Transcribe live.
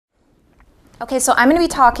Okay, so I'm going to be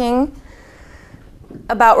talking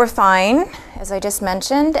about Refine, as I just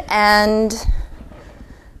mentioned, and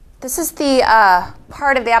this is the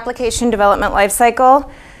part of the application development lifecycle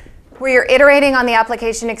where you're iterating on the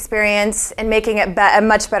application experience and making it a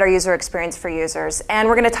much better user experience for users. And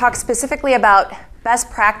we're going to talk specifically about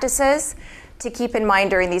best practices to keep in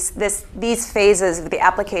mind during these phases of the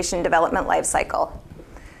application development lifecycle.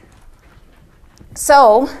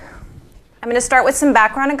 So I'm going to start with some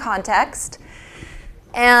background and context.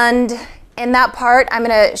 And in that part, I'm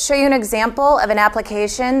going to show you an example of an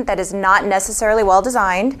application that is not necessarily well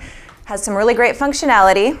designed, has some really great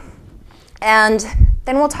functionality, and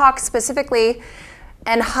then we'll talk specifically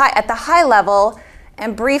and at the high level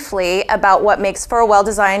and briefly about what makes for a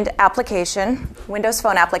well-designed application, Windows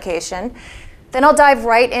Phone application. Then I'll dive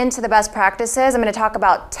right into the best practices. I'm going to talk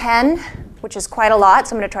about 10, which is quite a lot,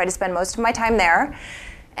 so I'm going to try to spend most of my time there.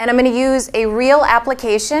 And I'm going to use a real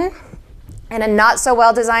application in a not so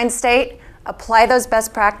well-designed state, apply those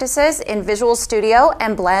best practices in Visual Studio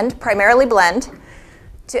and Blend, primarily Blend,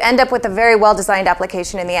 to end up with a very well-designed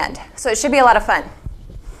application in the end. So it should be a lot of fun.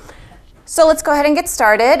 So let's go ahead and get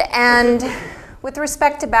started. And with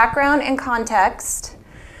respect to background and context,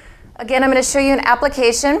 again, I'm going to show you an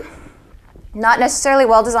application, not necessarily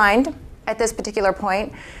well-designed at this particular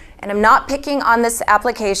point, and I'm not picking on this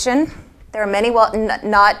application. There are many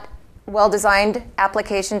not well-designed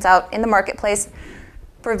applications out in the marketplace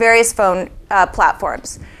for various phone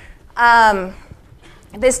platforms.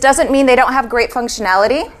 This doesn't mean they don't have great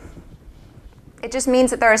functionality. It just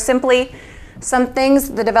means that there are simply some things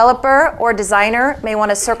the developer or designer may want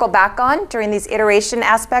to circle back on during these iteration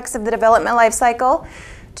aspects of the development lifecycle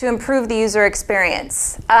to improve the user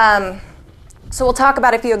experience. So we'll talk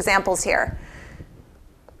about a few examples here.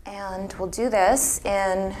 And we'll do this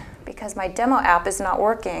because my demo app is not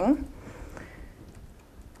working.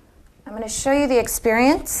 I'm going to show you the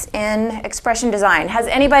experience in Expression Design. Has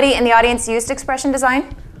anybody in the audience used Expression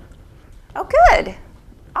Design? Oh, good.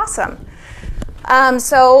 Awesome.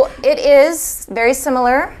 So it is very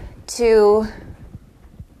similar to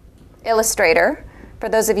Illustrator, for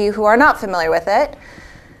those of you who are not familiar with it.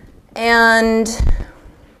 And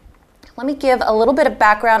let me give a little bit of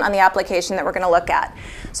background on the application that we're going to look at.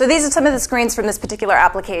 So these are some of the screens from this particular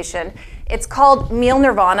application. It's called Meal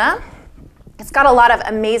Nirvana. It's got a lot of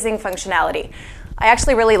amazing functionality. I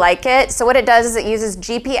actually really like it. So what it does is it uses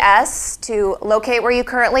GPS to locate where you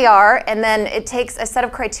currently are, and then it takes a set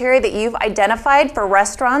of criteria that you've identified for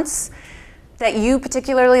restaurants that you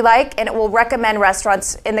particularly like, and it will recommend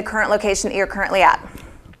restaurants in the current location that you're currently at.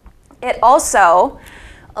 It also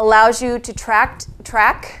allows you to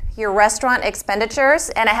track your restaurant expenditures,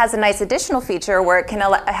 and it has a nice additional feature where it can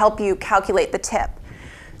help you calculate the tip.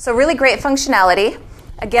 So really great functionality.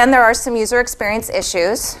 Again, there are some user experience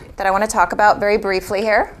issues that I want to talk about very briefly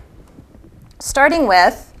here, starting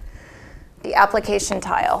with the application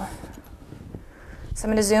tile. So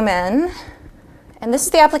I'm going to zoom in, and this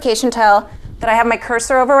is the application tile that I have my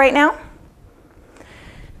cursor over right now.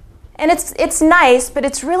 And it's nice, but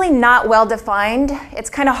it's really not well defined.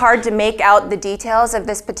 It's kind of hard to make out the details of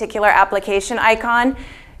this particular application icon.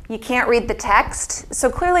 You can't read the text,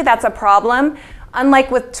 so clearly that's a problem.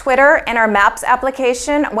 Unlike with Twitter and our Maps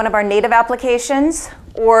application, one of our native applications,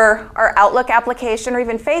 or our Outlook application, or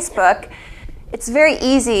even Facebook, it's very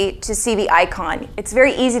easy to see the icon. It's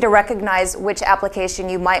very easy to recognize which application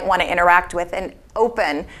you might want to interact with and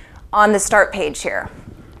open on the start page here.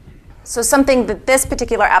 So something that this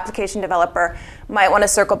particular application developer might want to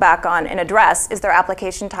circle back on and address is their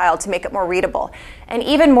application tile to make it more readable. And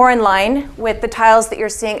even more in line with the tiles that you're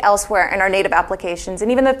seeing elsewhere in our native applications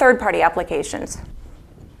and even the third-party applications.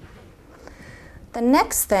 The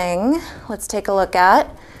next thing let's take a look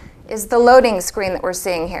at is the loading screen that we're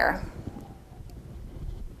seeing here.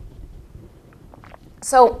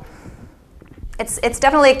 So it's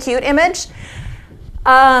definitely a cute image.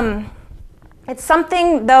 It's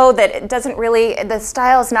something, though, that it doesn't really, the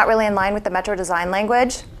style is not really in line with the Metro design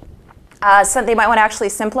language. So they might want to actually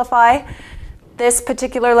simplify this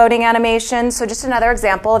particular loading animation. So just another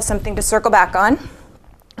example of something to circle back on.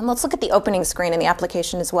 And let's look at the opening screen in the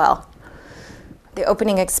application as well, the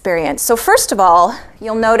opening experience. So first of all,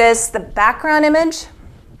 you'll notice the background image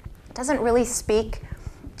doesn't really speak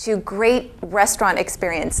to great restaurant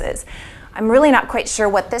experiences. I'm really not quite sure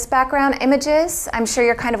what this background image is. I'm sure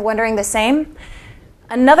you're kind of wondering the same.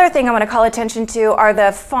 Another thing I want to call attention to are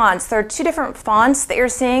the fonts. There are two different fonts that you're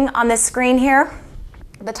seeing on this screen here.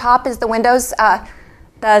 The top is the Windows,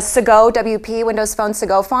 the Sego WP, Windows Phone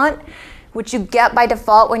Sego font, which you get by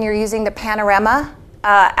default when you're using the Panorama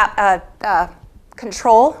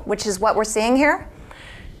control, which is what we're seeing here.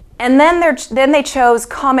 And then they chose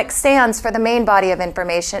Comic Sans for the main body of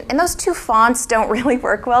information. And those two fonts don't really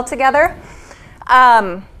work well together.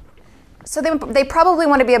 So they probably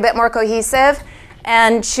want to be a bit more cohesive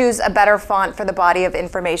and choose a better font for the body of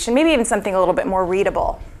information, maybe even something a little bit more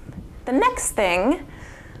readable. The next thing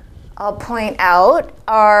I'll point out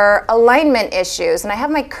are alignment issues. And I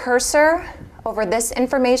have my cursor over this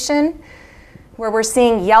information where we're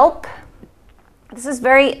seeing Yelp. This is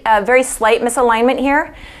very slight misalignment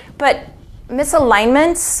here, but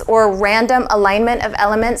misalignments or random alignment of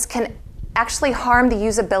elements can actually harm the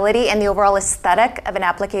usability and the overall aesthetic of an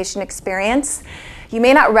application experience. You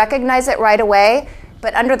may not recognize it right away,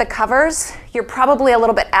 but under the covers, you're probably a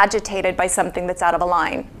little bit agitated by something that's out of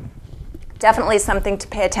line. Definitely something to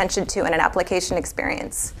pay attention to in an application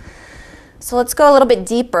experience. So let's go a little bit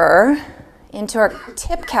deeper into our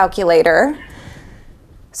tip calculator.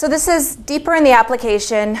 So this is deeper in the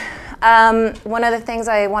application. One of the things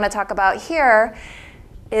I want to talk about here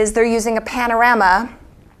is they're using a panorama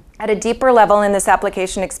at a deeper level in this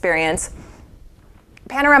application experience.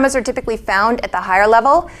 Panoramas are typically found at the higher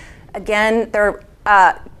level. Again, they're,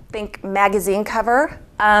 think magazine cover.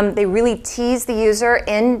 They really tease the user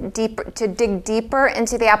in to dig deeper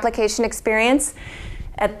into the application experience.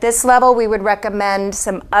 At this level, we would recommend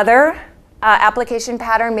some other application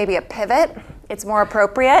pattern, maybe a pivot. It's more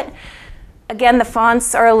appropriate. Again, the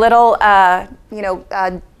fonts are a little,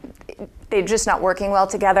 they're just not working well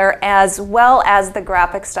together, as well as the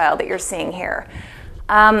graphic style that you're seeing here.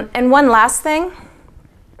 And one last thing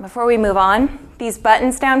before we move on, these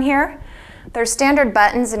buttons down here, they're standard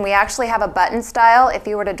buttons, and we actually have a button style. If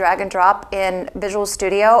you were to drag and drop in Visual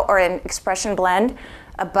Studio or in Expression Blend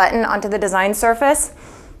a button onto the design surface,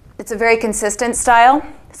 it's a very consistent style.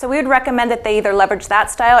 So we would recommend that they either leverage that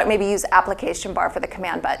style or maybe use application bar for the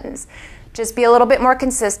command buttons. Just be a little bit more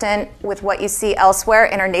consistent with what you see elsewhere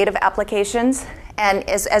in our native applications and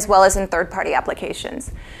as well as in third-party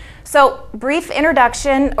applications. So brief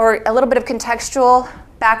introduction or a little bit of contextual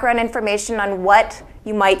background information on what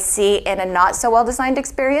you might see in a not so well-designed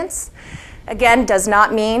experience. Again, does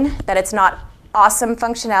not mean that it's not awesome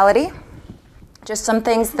functionality. Just some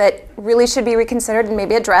things that really should be reconsidered and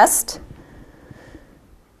maybe addressed.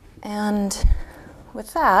 And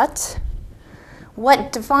with that,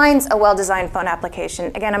 what defines a well-designed phone application?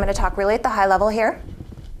 Again, I'm going to talk really at the high level here.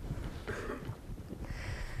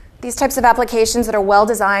 These types of applications that are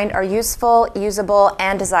well-designed are useful, usable,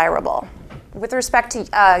 and desirable. With respect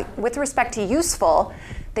to useful,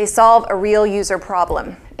 they solve a real user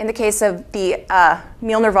problem. In the case of the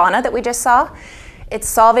meal nirvana that we just saw, it's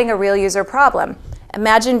solving a real user problem.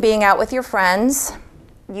 Imagine being out with your friends.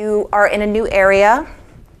 You are in a new area,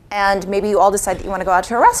 and maybe you all decide that you want to go out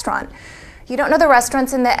to a restaurant. You don't know the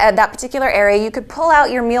restaurants in that particular area. You could pull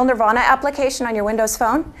out your Meal Nirvana application on your Windows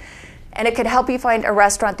phone, and it could help you find a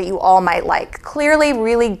restaurant that you all might like. Clearly,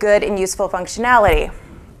 really good and useful functionality.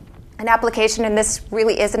 An application, and this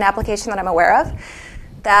really is an application that I'm aware of,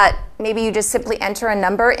 that maybe you just simply enter a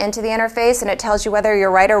number into the interface and it tells you whether you're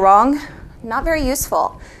right or wrong. Not very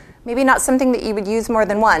useful. Maybe not something that you would use more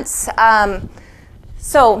than once.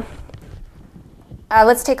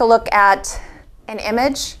 Let's take a look at an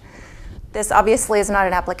image. This obviously is not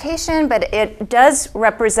an application, but it does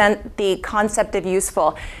represent the concept of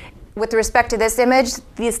useful. With respect to this image,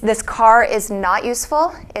 this car is not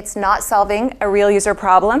useful. It's not solving a real user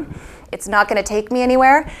problem. It's not going to take me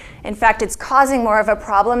anywhere. In fact, it's causing more of a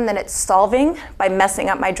problem than it's solving by messing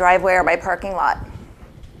up my driveway or my parking lot.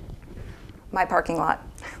 My parking lot.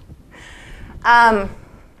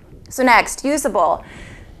 So next, usable.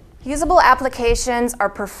 Usable applications are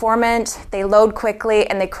performant, they load quickly,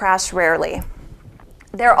 and they crash rarely.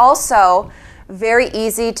 They're also very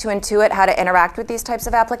easy to intuit how to interact with these types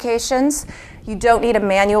of applications. You don't need a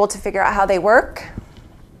manual to figure out how they work.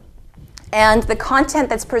 And the content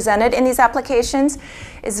that's presented in these applications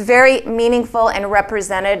is very meaningful and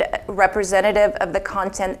representative of the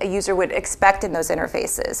content a user would expect in those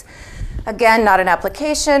interfaces. Again, not an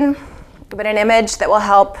application, but an image that will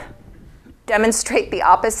help demonstrate the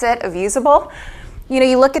opposite of usable. You know,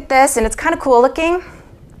 you look at this and it's kind of cool looking,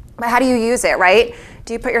 but how do you use it, right?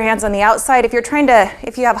 Do you put your hands on the outside? If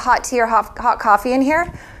you have hot tea or hot coffee in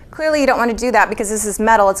here, clearly you don't want to do that because this is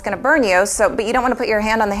metal, it's going to burn you. But you don't want to put your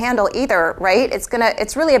hand on the handle either, right?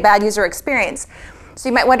 It's really a bad user experience. So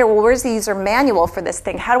you might wonder, well, where's the user manual for this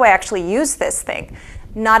thing? How do I actually use this thing?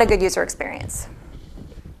 Not a good user experience.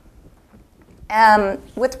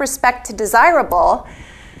 With respect to desirable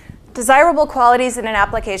qualities in an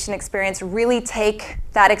application experience really take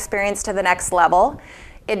that experience to the next level.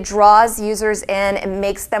 It draws users in and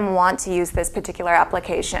makes them want to use this particular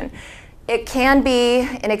application. It can be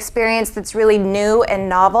an experience that's really new and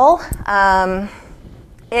novel.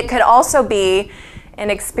 It could also be an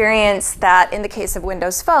experience that, in the case of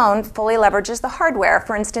Windows Phone, fully leverages the hardware,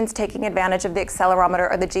 for instance, taking advantage of the accelerometer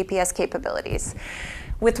or the GPS capabilities.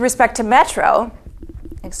 With respect to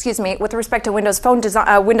with respect to Windows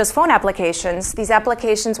Phone applications, these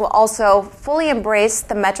applications will also fully embrace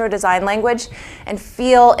the Metro design language and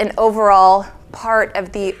feel an overall part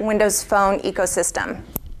of the Windows Phone ecosystem.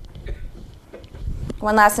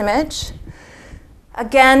 One last image.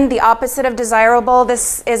 Again, the opposite of desirable.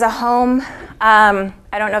 This is a home. I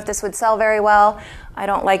don't know if this would sell very well. I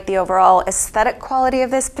don't like the overall aesthetic quality of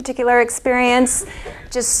this particular experience.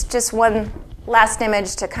 Just one last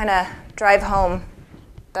image to kind of drive home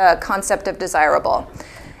the concept of desirable.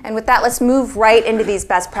 And with that, let's move right into these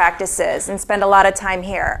best practices and spend a lot of time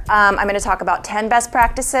here. I'm going to talk about 10 best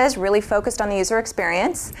practices, really focused on the user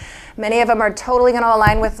experience. Many of them are totally going to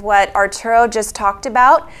align with what Arturo just talked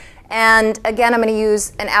about. And again, I'm going to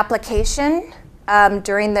use an application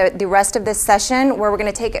during the rest of this session where we're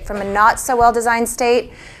going to take it from a not so well-designed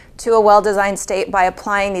state to a well-designed state by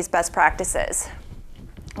applying these best practices.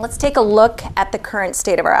 Let's take a look at the current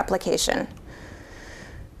state of our application.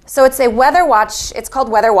 So it's a weather watch. It's called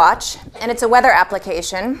Weather Watch, and it's a weather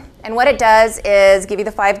application. And what it does is give you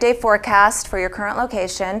the 5-day forecast for your current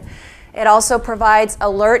location. It also provides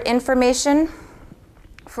alert information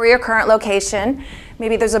for your current location.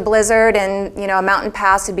 Maybe there's a blizzard and a mountain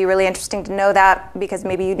pass. It'd be really interesting to know that because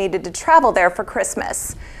maybe you needed to travel there for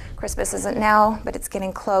Christmas. Christmas isn't now, but it's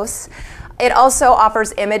getting close. It also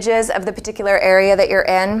offers images of the particular area that you're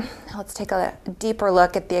in. Let's take a deeper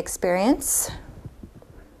look at the experience.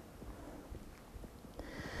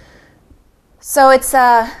 So it's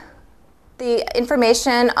the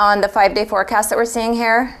information on the 5-day forecast that we're seeing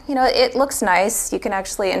here. It looks nice. You can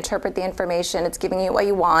actually interpret the information. It's giving you what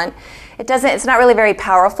you want. It's not really very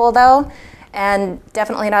powerful though, and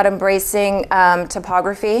definitely not embracing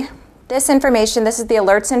topography. This information, this is the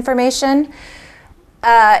alerts information.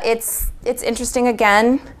 It's interesting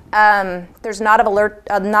again. There's not a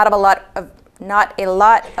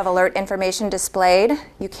lot of alert information displayed.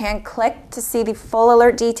 You can click to see the full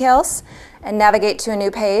alert details and navigate to a new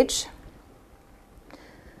page.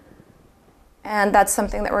 And that's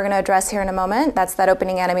something that we're going to address here in a moment. That's that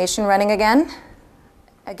opening animation running again.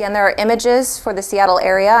 Again, there are images for the Seattle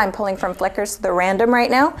area. I'm pulling from Flickr, so they're random right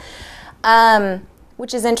now,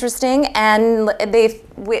 which is interesting. And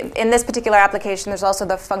in this particular application, there's also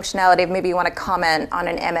the functionality of maybe you want to comment on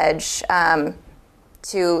an image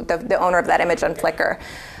to the owner of that image on Flickr.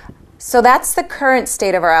 So that's the current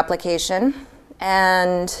state of our application.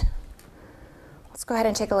 And let's go ahead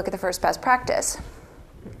and take a look at the first best practice.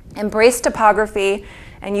 Embrace topography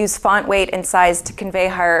and use font weight and size to convey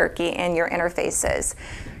hierarchy in your interfaces.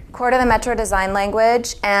 Core to the Metro design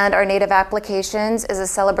language and our native applications is a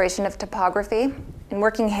celebration of topography. And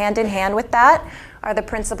working hand in hand with that are the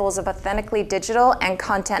principles of authentically digital and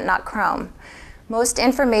content not Chrome. Most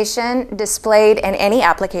information displayed in any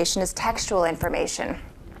application is textual information.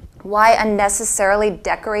 Why unnecessarily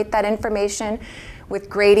decorate that information with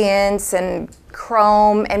gradients and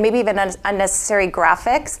Chrome and maybe even unnecessary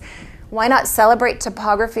graphics? Why not celebrate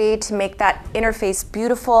topography to make that interface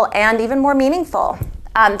beautiful and even more meaningful?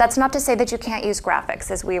 That's not to say that you can't use graphics,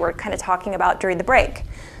 as we were kind of talking about during the break.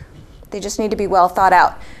 They just need to be well thought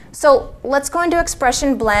out. So let's go into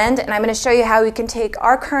Expression Blend, and I'm going to show you how we can take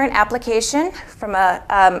our current application from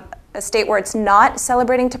a state where it's not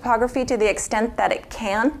celebrating topography to the extent that it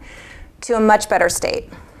can to a much better state.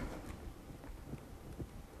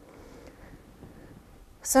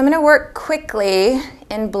 So I'm going to work quickly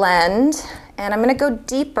in Blend, and I'm going to go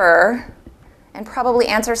deeper and probably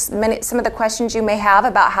answer some of the questions you may have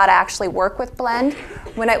about how to actually work with Blend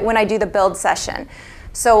when I do the build session.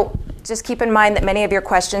 So just keep in mind that many of your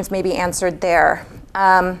questions may be answered there.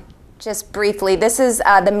 Just briefly, this is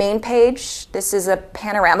the main page. This is a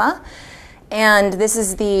panorama, and this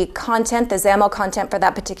is the content, the XAML content for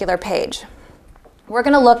that particular page. We're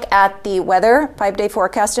going to look at the weather, 5-day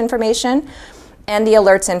forecast information, and the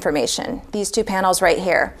alerts information, these two panels right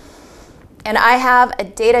here. And I have a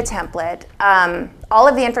data template. All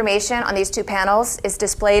of the information on these two panels is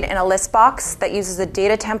displayed in a list box that uses a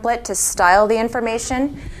data template to style the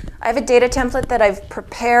information. I have a data template that I've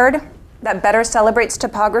prepared that better celebrates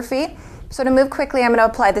topography. So to move quickly, I'm going to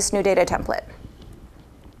apply this new data template.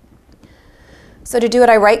 So to do it,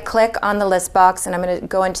 I right-click on the list box, and I'm going to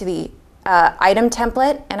go into the item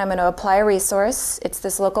template, and I'm going to apply a resource. It's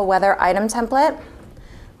this local weather item template.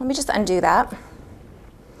 Let me just undo that.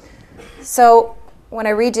 So when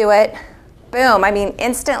I redo it, boom, I mean,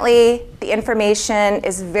 instantly the information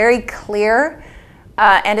is very clear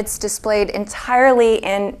and it's displayed entirely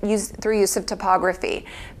through use of topography.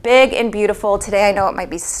 Big and beautiful. Today I know it might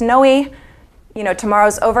be snowy. You know,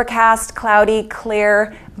 tomorrow's overcast, cloudy,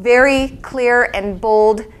 clear, very clear and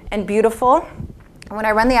bold and beautiful. When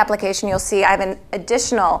I run the application, you'll see I have an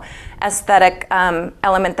additional aesthetic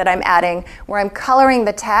element that I'm adding where I'm coloring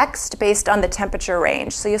the text based on the temperature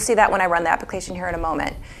range. So you'll see that when I run the application here in a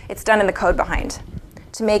moment. It's done in the code behind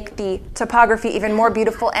to make the topography even more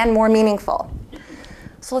beautiful and more meaningful.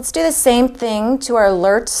 So let's do the same thing to our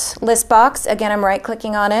alerts list box. Again, I'm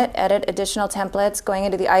right-clicking on it, edit additional templates, going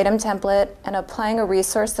into the item template, and applying a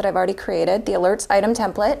resource that I've already created, the alerts item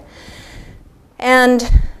template. And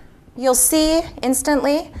you'll see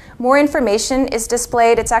instantly more information is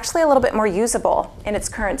displayed. It's actually a little bit more usable in its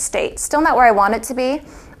current state. Still not where I want it to be.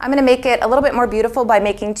 I'm going to make it a little bit more beautiful by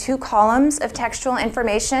making 2 columns of textual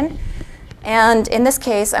information. And in this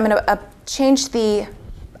case, I'm going to change the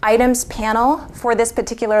items panel for this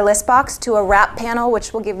particular list box to a wrap panel,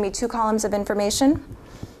 which will give me 2 columns of information.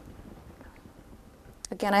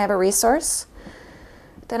 Again, I have a resource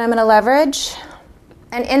that I'm going to leverage.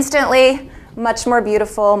 And instantly, much more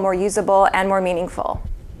beautiful, more usable, and more meaningful.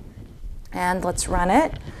 And let's run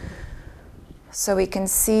it so we can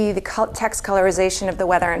see the text colorization of the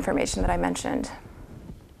weather information that I mentioned.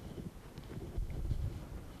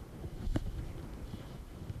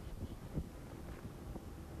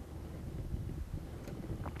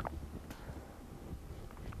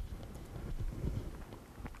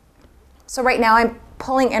 So right now I'm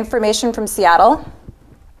pulling information from Seattle,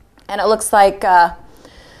 and it looks like the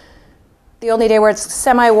only day where it's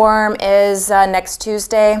semi-warm is next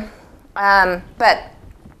Tuesday, but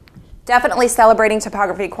definitely celebrating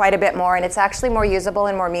topography quite a bit more, and it's actually more usable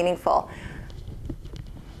and more meaningful.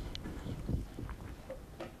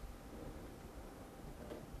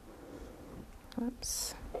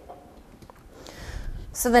 Oops.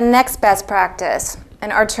 So the next best practice,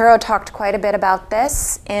 and Arturo talked quite a bit about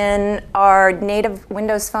this in our native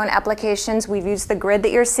Windows Phone applications. We've used the grid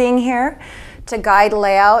that you're seeing here to guide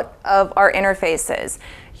layout of our interfaces.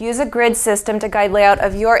 Use a grid system to guide layout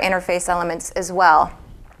of your interface elements as well.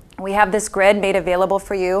 We have this grid made available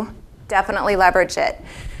for you. Definitely leverage it.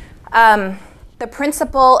 The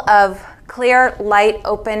principle of clear, light,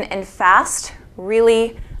 open, and fast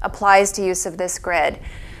really applies to use of this grid.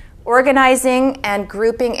 Organizing and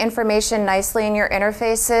grouping information nicely in your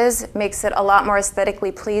interfaces makes it a lot more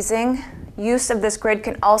aesthetically pleasing. Use of this grid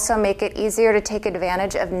can also make it easier to take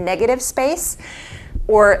advantage of negative space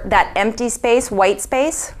or that empty space, white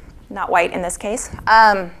space, not white in this case.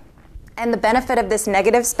 And the benefit of this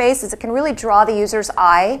negative space is it can really draw the user's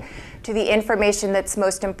eye to the information that's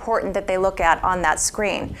most important that they look at on that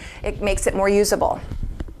screen. It makes it more usable.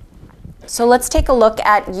 So let's take a look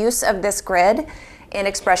at use of this grid in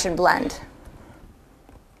Expression Blend.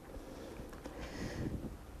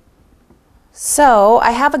 So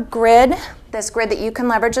I have a grid, this grid that you can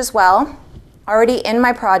leverage as well, already in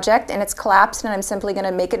my project, and it's collapsed, and I'm simply going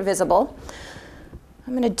to make it visible.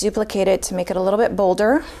 I'm going to duplicate it to make it a little bit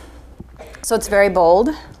bolder. So it's very bold.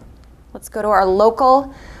 Let's go to our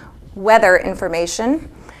local weather information.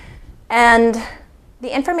 And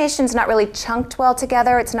the information's not really chunked well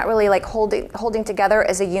together. It's not really like holding together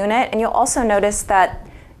as a unit. And you'll also notice that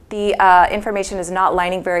the information is not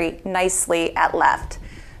lining very nicely at left.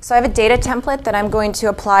 So I have a data template that I'm going to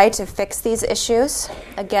apply to fix these issues.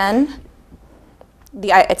 Again,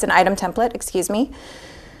 it's an item template, excuse me.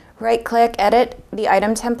 Right-click, edit the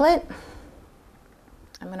item template.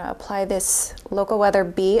 I'm going to apply this local weather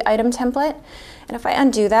B item template. And if I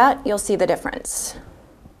undo that, you'll see the difference.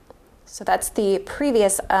 So that's the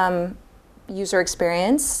previous user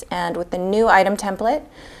experience, and with the new item template,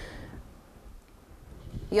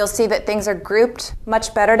 you'll see that things are grouped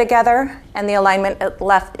much better together, and the alignment at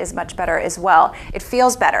left is much better as well. It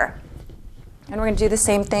feels better. And we're going to do the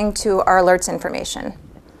same thing to our alerts information.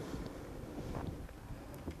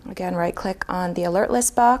 Again, right-click on the alert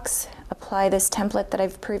list box, apply this template that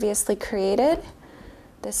I've previously created,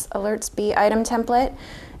 this alerts B item template,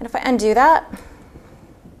 and if I undo that,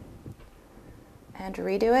 and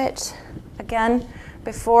redo it. Again,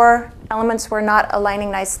 before elements were not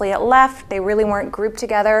aligning nicely at left. They really weren't grouped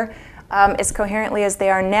together as coherently as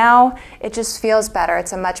they are now. It just feels better.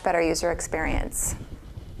 It's a much better user experience.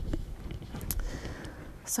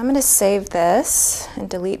 So I'm going to save this and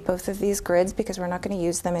delete both of these grids because we're not going to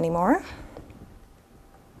use them anymore.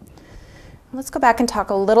 Let's go back and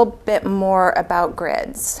talk a little bit more about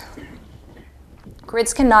grids.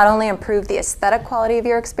 Grids can not only improve the aesthetic quality of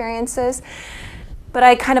your experiences, But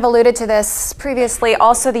I kind of alluded to this previously,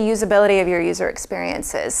 also the usability of your user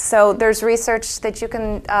experiences. So there's research that you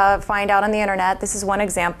can find out on the internet. This is one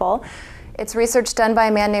example. It's research done by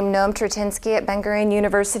a man named Noam Tretinsky at Ben-Gurion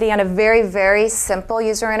University on a very, very simple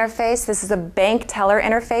user interface. This is a bank teller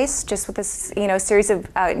interface, just with this series of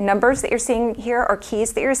numbers that you're seeing here, or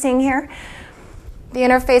keys that you're seeing here. The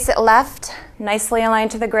interface at left, nicely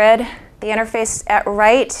aligned to the grid. The interface at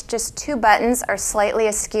right, just 2 buttons are slightly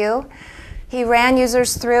askew. He ran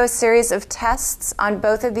users through a series of tests on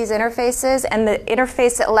both of these interfaces, and the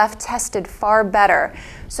interface at left tested far better.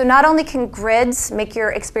 So not only can grids make your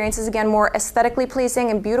experiences, again, more aesthetically pleasing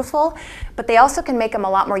and beautiful, but they also can make them a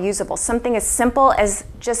lot more usable. Something as simple as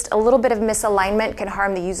just a little bit of misalignment can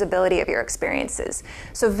harm the usability of your experiences.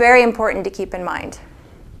 So very important to keep in mind.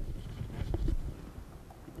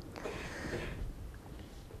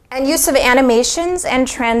 And use of animations and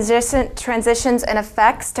transitions and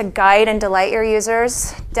effects to guide and delight your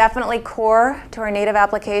users, definitely core to our native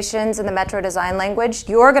applications in the Metro design language.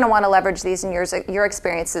 You're going to want to leverage these in your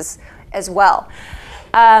experiences as well.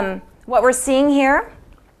 What we're seeing here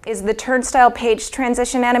is the turnstile page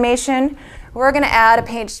transition animation. We're going to add a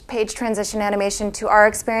page transition animation to our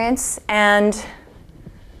experience. And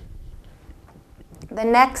the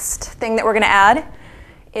next thing that we're going to add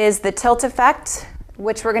is the tilt effect,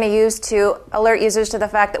 which we're going to use to alert users to the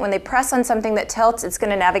fact that when they press on something that tilts, it's going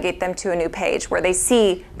to navigate them to a new page where they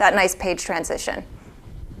see that nice page transition.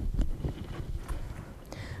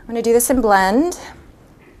 I'm going to do this in Blend.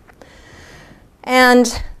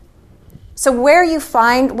 And so where you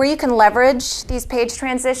can leverage these page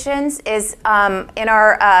transitions is in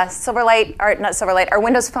our our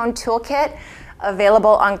Windows Phone Toolkit,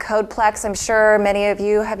 available on CodePlex. I'm sure many of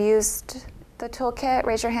you have used the toolkit.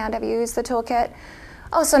 Raise your hand, have you used the toolkit?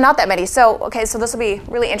 Oh, so not that many. So, okay, so this will be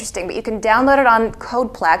really interesting, but you can download it on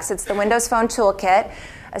CodePlex. It's the Windows Phone Toolkit,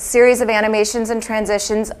 a series of animations and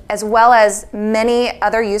transitions, as well as many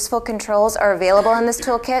other useful controls are available in this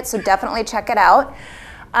toolkit, so definitely check it out.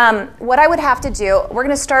 What I would have to do, we're going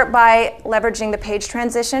to start by leveraging the page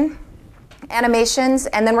transition animations,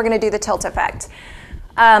 and then we're going to do the tilt effect.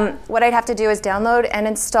 What I'd have to do is download and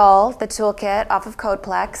install the toolkit off of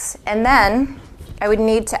CodePlex, and then I would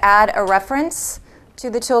need to add a reference to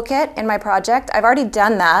the toolkit in my project. I've already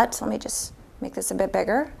done that. Let me just make this a bit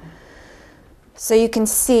bigger. So you can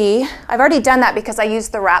see, I've already done that because I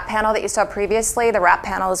used the wrap panel that you saw previously. The wrap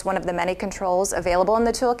panel is one of the many controls available in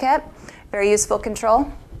the toolkit. Very useful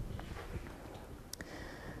control.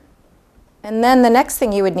 And then the next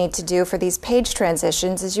thing you would need to do for these page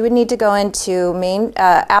transitions is you would need to go into main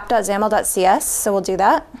app.xaml.cs, so we'll do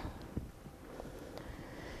that.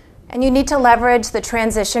 And you need to leverage the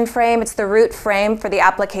transition frame. It's the root frame for the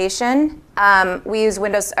application. We use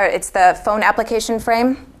Windows, it's the phone application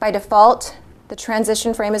frame by default. The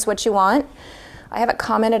transition frame is what you want. I have it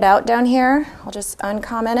commented out down here. I'll just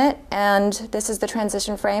uncomment it. And this is the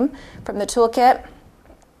transition frame from the toolkit.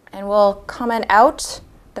 And we'll comment out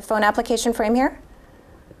the phone application frame here.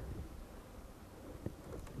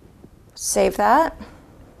 Save that.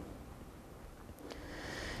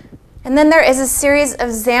 And then there is a series of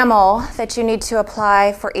XAML that you need to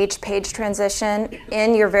apply for each page transition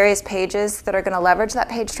in your various pages that are going to leverage that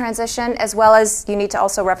page transition, as well as you need to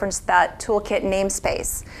also reference that toolkit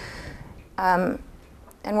namespace. And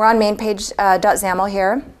we're on main page.xaml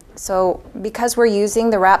here. So because we're using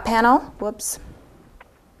the wrap panel, whoops,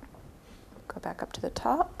 go back up to the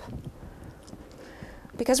top.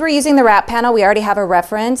 Because we're using the wrap panel, we already have a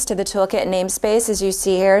reference to the toolkit namespace, as you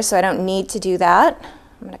see here, so I don't need to do that.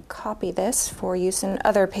 I'm going to copy this for use in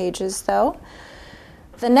other pages, though.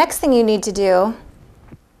 The next thing you need to do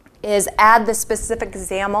is add the specific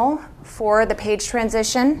XAML for the page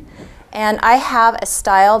transition. And I have a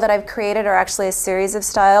style that I've created, or actually a series of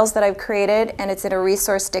styles that I've created, and it's in a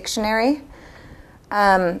resource dictionary.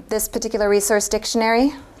 This particular resource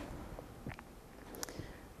dictionary,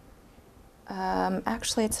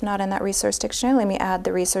 actually it's not in that resource dictionary. Let me add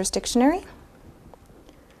the resource dictionary.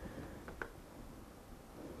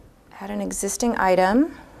 Add an existing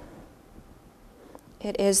item.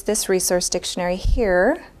 It is this resource dictionary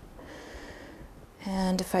here.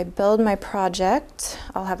 And if I build my project,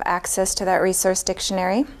 I'll have access to that resource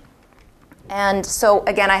dictionary. And so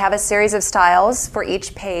again, I have a series of styles for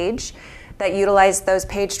each page that utilize those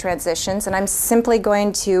page transitions. And I'm simply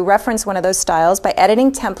going to reference one of those styles by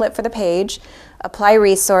editing template for the page, apply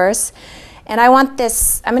resource. And I want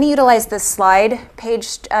this, I'm going to utilize this slide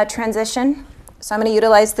page transition. So I'm going to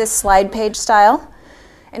utilize this slide page style.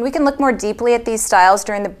 And we can look more deeply at these styles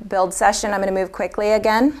during the build session. I'm going to move quickly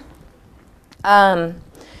again. Then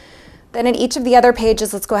in each of the other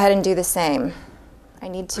pages, let's go ahead and do the same. I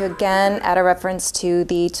need to again add a reference to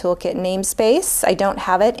the toolkit namespace. I don't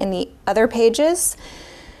have it in the other pages.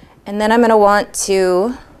 And then I'm going to want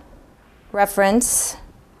to reference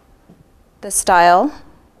the style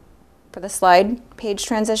for the slide page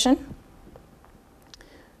transition.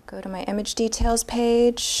 Go to my image details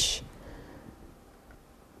page.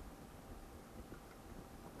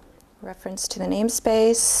 Reference to the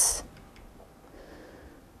namespace.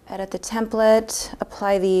 Edit the template,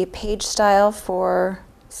 apply the page style for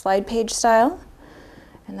slide page style.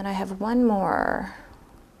 And then I have one more.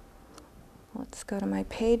 Let's go to my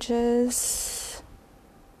pages.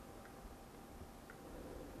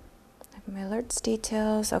 I have my alerts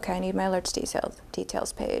details. Okay, I need my alerts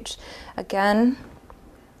details page. Again,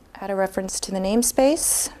 add a reference to the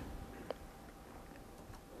namespace.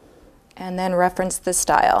 And then reference the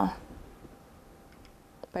style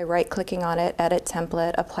by right-clicking on it, edit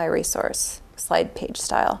template, apply resource, slide page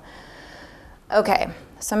style. Okay,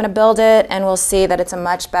 so I'm going to build it, and we'll see that it's a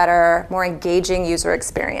much better, more engaging user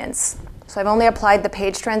experience. So I've only applied the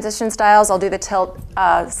page transition styles. I'll do the tilt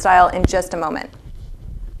style in just a moment.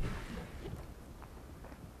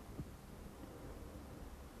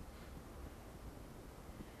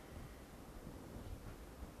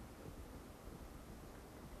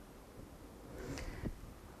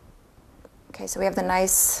 Okay, so we have the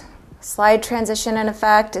nice slide transition in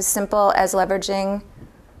effect, as simple as leveraging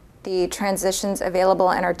the transitions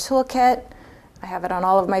available in our toolkit. I have it on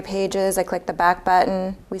all of my pages. I click the back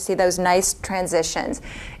button. We see those nice transitions.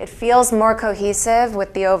 It feels more cohesive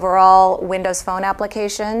with the overall Windows Phone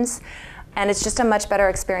applications, and it's just a much better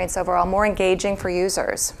experience overall, more engaging for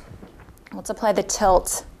users. Let's apply the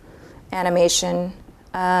tilt animation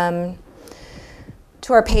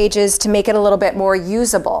to our pages to make it a little bit more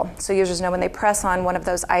usable, so users know when they press on one of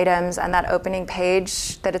those items on that opening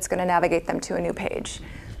page that it's going to navigate them to a new page.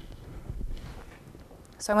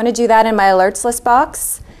 So I want to do that in my alerts list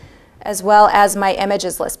box as well as my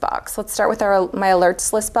images list box. Let's start with my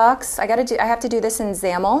alerts list box. I have to do this in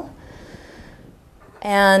XAML,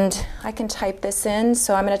 and I can type this in.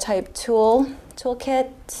 So I'm going to type toolkit.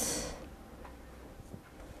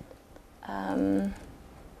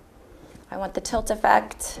 I want the tilt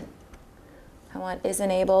effect. I want is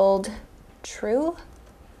enabled true.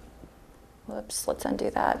 Whoops, let's undo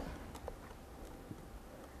that.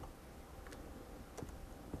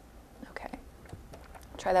 Okay,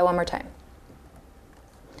 try that one more time.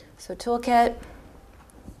 So toolkit,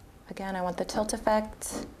 again, I want the tilt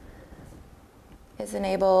effect. Is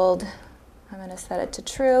enabled, I'm going to set it to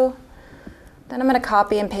true. Then I'm going to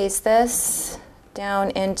copy and paste this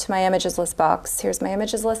down into my images list box. Here's my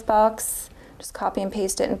images list box. Just copy and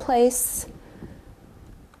paste it in place.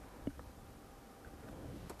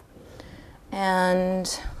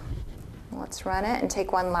 And let's run it and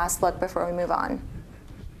take one last look before we move on.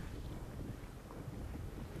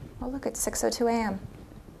 Oh, look, it's 6:02 a.m.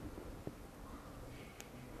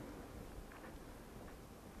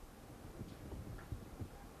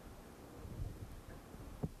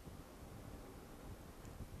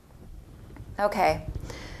 Okay,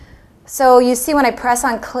 so you see when I press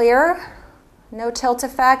on clear, no tilt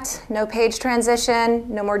effect, no page transition,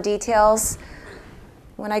 no more details.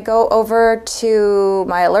 When I go over to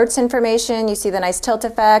my alerts information, you see the nice tilt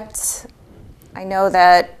effect. I know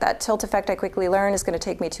that that tilt effect, I quickly learn, is going to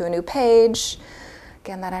take me to a new page.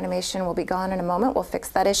 Again, that animation will be gone in a moment. We'll fix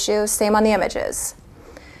that issue. Same on the images.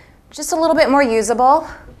 Just a little bit more usable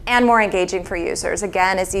and more engaging for users.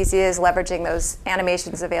 Again, as easy as leveraging those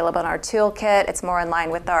animations available in our toolkit. It's more in line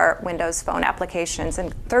with our Windows Phone applications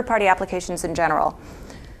and third-party applications in general.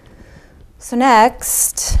 So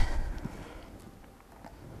next,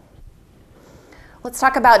 let's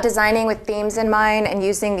talk about designing with themes in mind and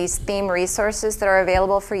using these theme resources that are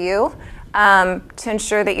available for you to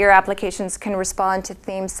ensure that your applications can respond to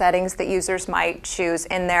theme settings that users might choose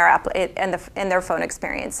in their phone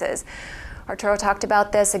experiences. Arturo talked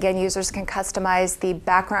about this. Again, users can customize the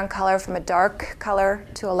background color from a dark color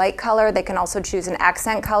to a light color. They can also choose an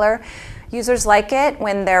accent color. Users like it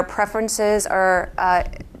when their preferences are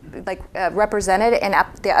represented in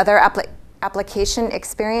the other application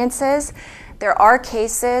experiences. There are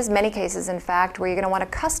cases, many cases in fact, where you're going to want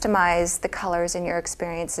to customize the colors in your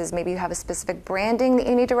experiences. Maybe you have a specific branding that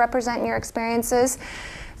you need to represent in your experiences.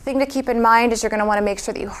 Thing to keep in mind is you're going to want to make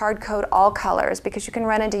sure that you hard code all colors, because you can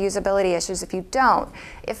run into usability issues if you don't.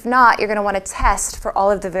 If not, you're going to want to test for all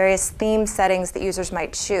of the various theme settings that users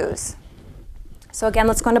might choose. So again,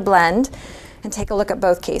 let's go into Blend and take a look at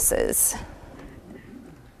both cases.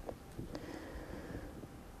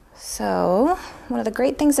 So one of the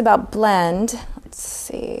great things about Blend, let's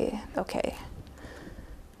see, okay,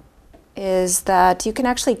 is that you can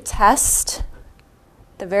actually test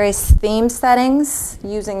the various theme settings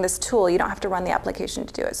using this tool. You don't have to run the application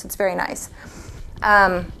to do it, so it's very nice.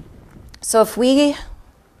 So if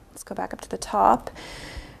let's go back up to the top.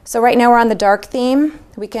 So right now we're on the dark theme.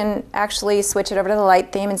 We can actually switch it over to the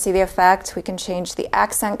light theme and see the effect. We can change the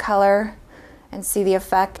accent color and see the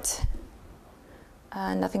effect.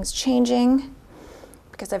 Nothing's changing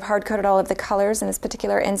because I've hard-coded all of the colors in this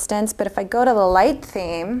particular instance. But if I go to the light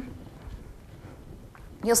theme,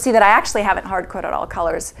 you'll see that I actually haven't hard-coded all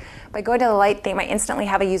colors. By going to the light theme, I instantly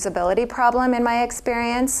have a usability problem in my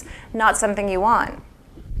experience, not something you want.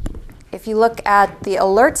 If you look at the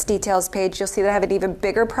alerts details page, you'll see that I have an even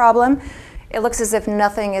bigger problem. It looks as if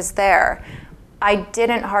nothing is there. I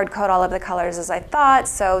didn't hard-code all of the colors as I thought,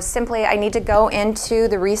 so simply I need to go into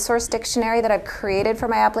the resource dictionary that I've created for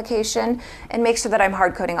my application and make sure that I'm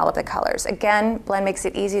hard-coding all of the colors. Again, Blend makes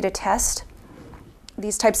it easy to test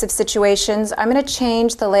these types of situations. I'm going to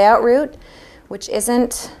change the layout route, which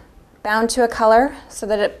isn't bound to a color, so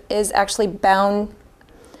that it is actually bound.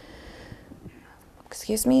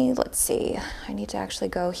 Excuse me, let's see. I need to actually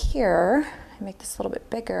go here and make this a little bit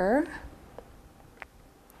bigger.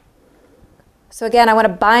 So again, I want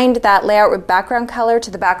to bind that layout with background color to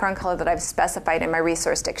the background color that I've specified in my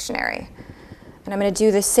resource dictionary. And I'm going to do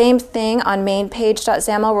the same thing on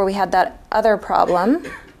mainpage.xaml where we had that other problem.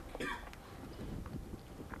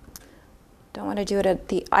 Don't want to do it at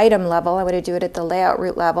the item level. I want to do it at the layout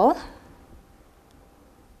root level.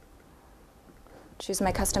 Choose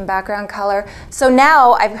my custom background color. So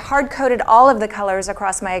now I've hard-coded all of the colors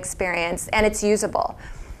across my experience, and it's usable.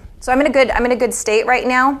 So I'm in a good state right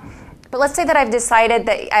now. But let's say that I've decided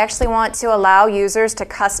that I actually want to allow users to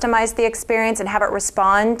customize the experience and have it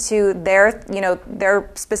respond to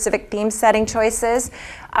their specific theme setting choices.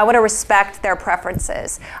 I want to respect their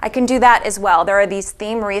preferences. I can do that as well. There are these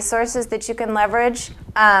theme resources that you can leverage,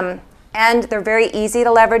 and they're very easy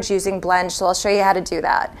to leverage using Blend, so I'll show you how to do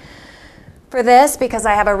that. For this, because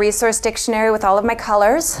I have a resource dictionary with all of my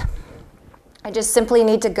colors, I just simply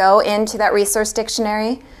need to go into that resource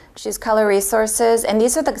dictionary, choose color resources, and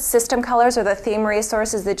these are the system colors or the theme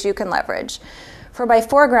resources that you can leverage. For my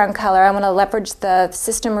foreground color, I want to leverage the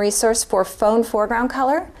system resource for phone foreground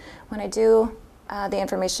color. When I do, the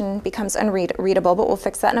information becomes unreadable, but we'll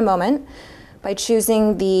fix that in a moment by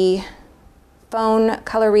choosing the phone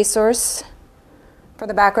color resource for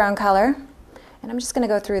the background color. And I'm just going to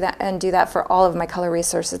go through that and do that for all of my color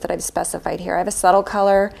resources that I've specified here. I have a subtle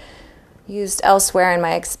color used elsewhere in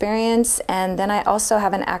my experience, and then I also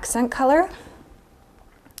have an accent color.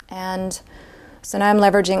 And so now I'm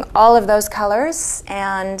leveraging all of those colors,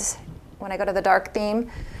 and when I go to the dark theme,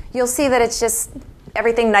 you'll see that it's just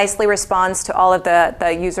everything nicely responds to all of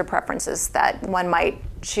the user preferences that one might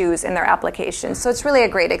choose in their application. So it's really a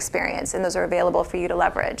great experience, and those are available for you to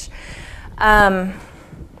leverage.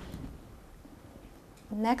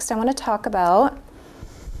 Next, I want to talk about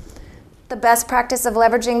the best practice of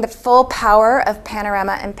leveraging the full power of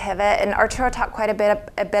Panorama and Pivot. And Arturo talked quite a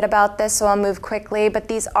bit about this, so I'll move quickly. But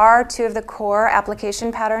these are two of the core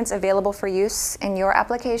application patterns available for use in your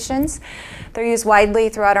applications. They're used widely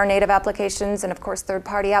throughout our native applications and, of course,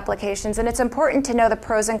 third-party applications. And it's important to know the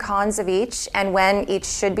pros and cons of each and when each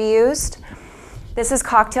should be used. This is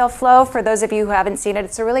Cocktail Flow. For those of you who haven't seen it,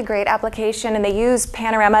 it's a really great application, and they use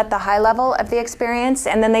Panorama at the high level of the experience,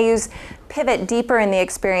 and then they use Pivot deeper in the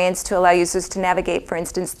experience to allow users to navigate, for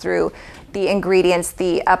instance, through the ingredients,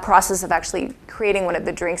 the process of actually creating one of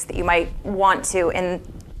the drinks that you might want to in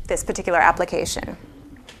this particular application.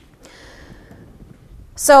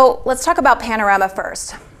 So let's talk about Panorama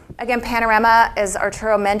first. Again, Panorama, as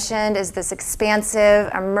Arturo mentioned, is this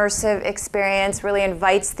expansive, immersive experience, really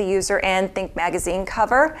invites the user in, think magazine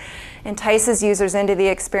cover, entices users into the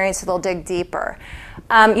experience so they'll dig deeper.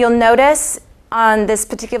 You'll notice on this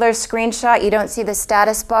particular screenshot, you don't see the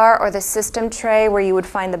status bar or the system tray where you would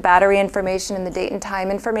find the battery information and the date and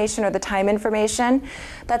time information or the time information.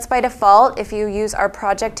 That's by default. If you use our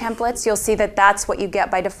project templates, you'll see that that's what you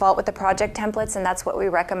get by default with the project templates, and that's what we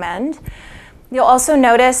recommend. You'll also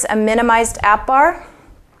notice a minimized app bar.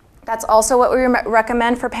 That's also what we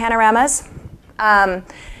recommend for panoramas.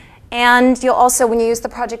 And you'll also, when you use the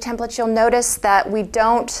project templates, you'll notice that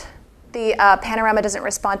the panorama doesn't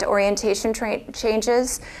respond to orientation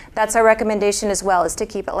changes. That's our recommendation as well, is to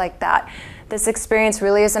keep it like that. This experience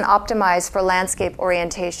really isn't optimized for landscape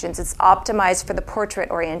orientations. It's optimized for the portrait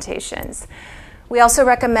orientations. We also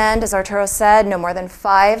recommend, as Arturo said, no more than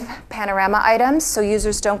 5 panorama items so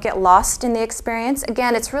users don't get lost in the experience.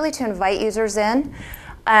 Again, it's really to invite users in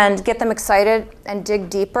and get them excited and dig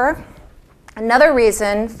deeper. Another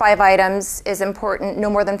reason 5 items is important, no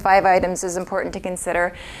more than 5 items is important to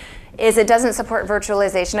consider, is it doesn't support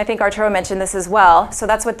virtualization. I think Arturo mentioned this as well. So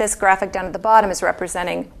that's what this graphic down at the bottom is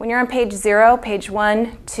representing. When you're on page 0, page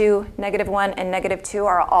 1, 2, -1, and -2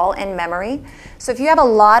 are all in memory. So if you have a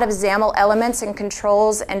lot of XAML elements and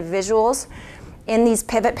controls and visuals in these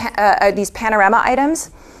these panorama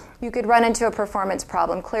items, you could run into a performance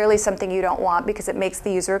problem. Clearly something you don't want because it makes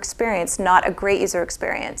the user experience not a great user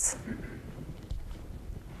experience.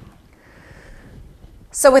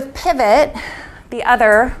 So with Pivot, the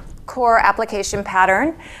other core application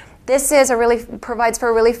pattern, this is provides for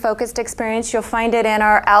a really focused experience. You'll find it in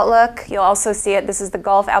our Outlook. You'll also see it. This is the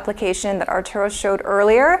golf application that Arturo showed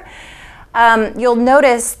earlier. You'll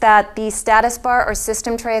notice that the status bar, or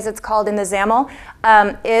system tray as it's called in the XAML,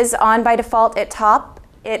 is on by default at top.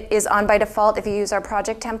 It is on by default if you use our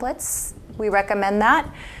project templates. We recommend that.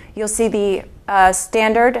 You'll see the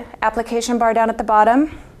standard application bar down at the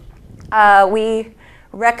bottom. We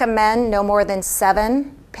recommend no more than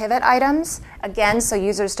 7 pivot items, again, so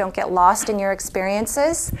users don't get lost in your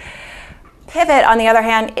experiences. Pivot, on the other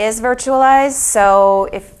hand, is virtualized, so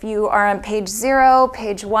if you are on page 0,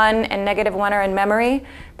 page 1 and -1 are in memory,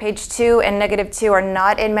 page 2 and -2 are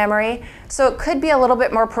not in memory, so it could be a little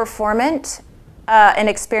bit more performant an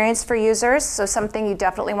experience for users, so something you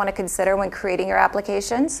definitely want to consider when creating your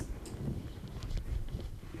applications.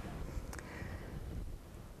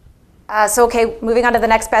 Okay, moving on to the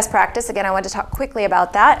next best practice. Again, I want to talk quickly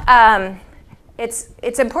about that.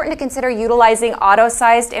 It's important to consider utilizing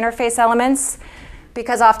auto-sized interface elements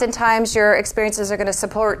because oftentimes your experiences are going to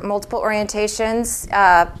support multiple orientations,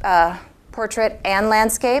 portrait and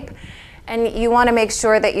landscape, and you want to make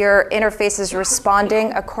sure that your interface is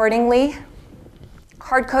responding accordingly.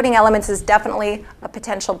 Hard-coding elements is definitely a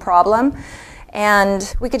potential problem,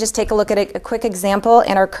 and we could just take a look at a quick example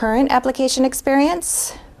in our current application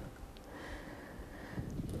experience.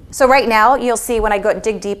 So right now, you'll see when I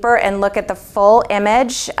dig deeper and look at the full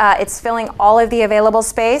image, it's filling all of the available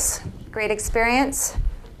space. Great experience.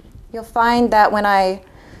 You'll find that when I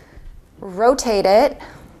rotate it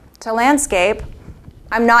to landscape,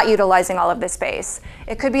 I'm not utilizing all of this space.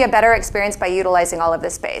 It could be a better experience by utilizing all of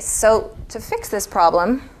this space. So to fix this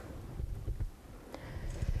problem,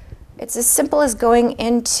 it's as simple as going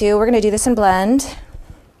into, we're going to do this in Blend.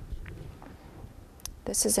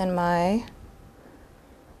 This is in my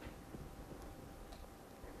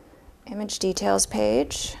image details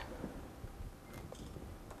page.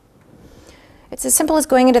 It's as simple as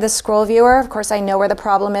going into the scroll viewer. Of course, I know where the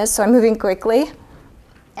problem is, so I'm moving quickly.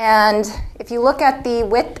 And if you look at the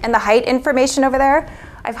width and the height information over there,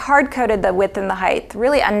 I've hard-coded the width and the height.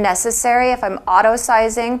 Really unnecessary. If I'm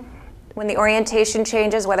auto-sizing, when the orientation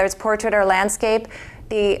changes, whether it's portrait or landscape,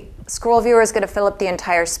 the scroll viewer is going to fill up the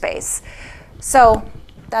entire space. So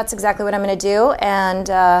that's exactly what I'm going to do, and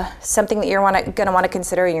something that you're going to want to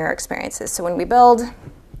consider in your experiences. So when we build,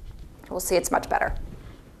 we'll see it's much better.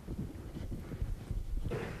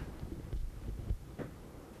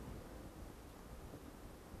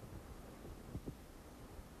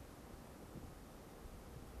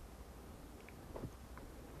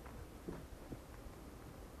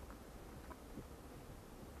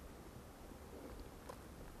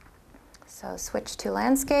 So switch to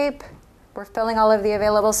landscape. We're filling all of the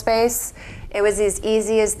available space. It was as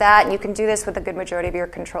easy as that, and you can do this with a good majority of your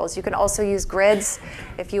controls. You can also use grids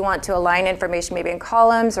if you want to align information maybe in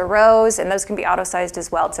columns or rows, and those can be auto-sized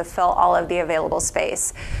as well to fill all of the available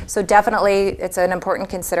space. So definitely, it's an important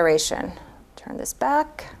consideration. Turn this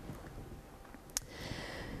back.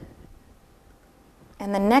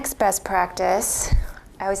 And the next best practice,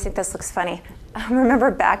 I always think this looks funny.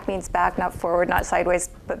 Remember, back means back, not forward, not sideways,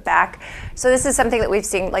 but back. So this is something that we've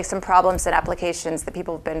seen, like some problems in applications that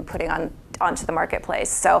people have been putting onto the marketplace.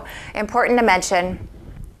 So important to mention,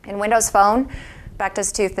 in Windows Phone, back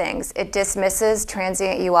does 2 things. It dismisses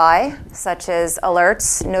transient UI, such as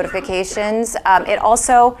alerts, notifications. It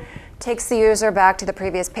also takes the user back to the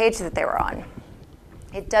previous page that they were on.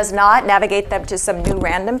 It does not navigate them to some new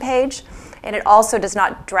random page, and it also does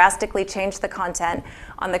not drastically change the content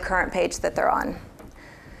on the current page that they're on.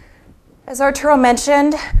 As Arturo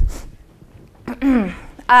mentioned,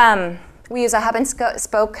 we use a hub and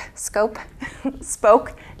spoke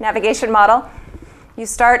navigation model. You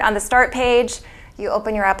start on the start page, you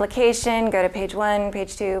open your application, go to page 1,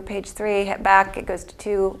 page 2, page 3, hit back, it goes to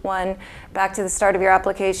 2, 1, back to the start of your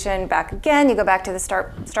application, back again, you go back to the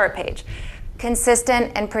start page.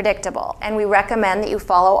 Consistent and predictable, and we recommend that you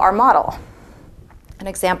follow our model. An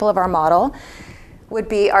example of our model would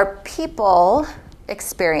be our people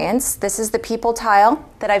experience. This is the people tile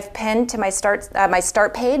that I've pinned to my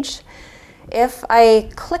start page. If I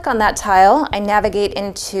click on that tile, I navigate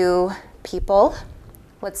into people.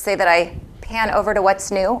 Let's say that I pan over to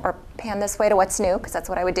what's new, or pan this way to what's new, because that's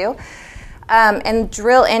what I would do, and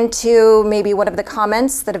drill into maybe one of the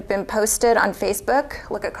comments that have been posted on Facebook.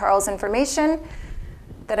 Look at Carl's information.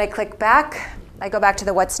 Then I click back. I go back to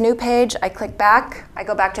the what's new page. I click back. I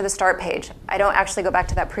go back to the start page. I don't actually go back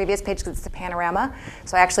to that previous page because it's a panorama.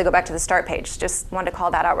 So I actually go back to the start page. Just wanted to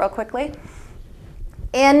call that out real quickly.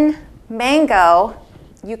 In Mango,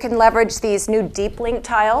 you can leverage these new deep link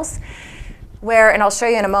tiles where, and I'll show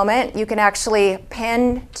you in a moment, you can actually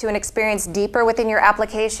pin to an experience deeper within your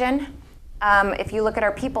application. If you look at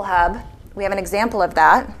our People Hub, we have an example of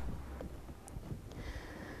that.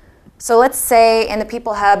 So let's say in the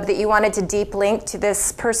People Hub that you wanted to deep link to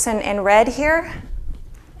this person in red here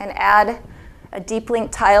and add a deep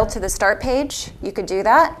link tile to the start page. You could do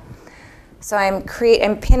that. So I'm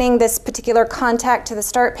pinning this particular contact to the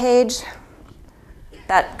start page.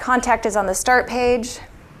 That contact is on the start page.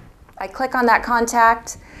 I click on that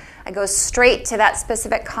contact. I go straight to that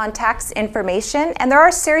specific contact's information. And there are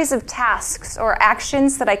a series of tasks or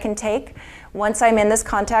actions that I can take once I'm in this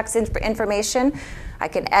contact's information. I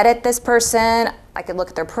can edit this person. I could look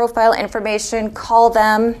at their profile information, call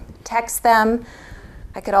them, text them.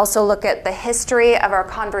 I could also look at the history of our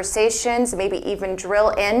conversations, maybe even drill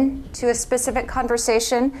in to a specific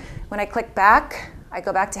conversation. When I click back, I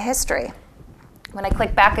go back to history. When I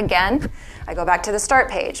click back again, I go back to the start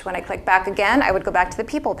page. When I click back again, I would go back to the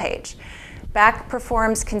people page. Back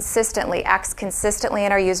performs consistently, acts consistently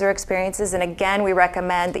in our user experiences, and again, we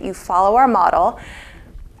recommend that you follow our model.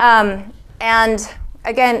 And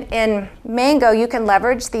again, in Mango, you can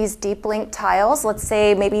leverage these deep link tiles. Let's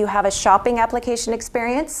say maybe you have a shopping application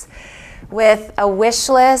experience with a wish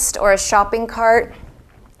list or a shopping cart.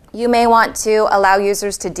 You may want to allow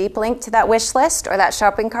users to deep link to that wish list or that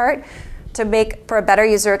shopping cart to make for a better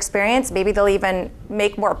user experience. Maybe they'll even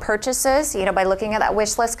make more purchases, by looking at that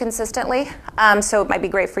wish list consistently. So it might be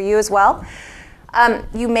great for you as well.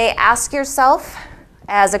 You may ask yourself,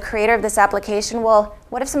 as a creator of this application, well,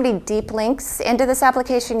 what if somebody deep links into this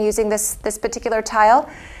application using this particular tile?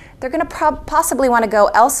 They're going to possibly want to go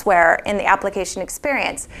elsewhere in the application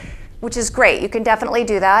experience, which is great. You can definitely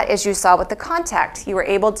do that, as you saw with the contact. You were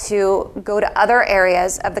able to go to other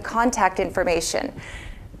areas of the contact information.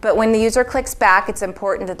 But when the user clicks back, it's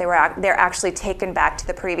important that they're actually taken back to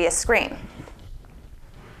the previous screen.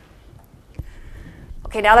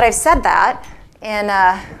 Okay, now that I've said that,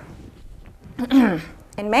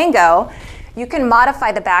 in Mango, you can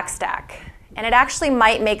modify the backstack. And it actually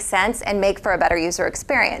might make sense and make for a better user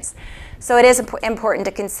experience. So it is important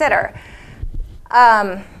to consider.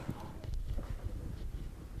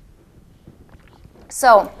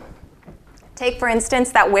 So take, for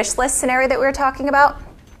instance, that wish list scenario that we were talking about.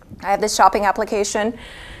 I have this shopping application,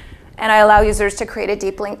 and I allow users to create a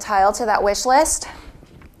deep link tile to that wish list.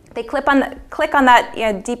 They click on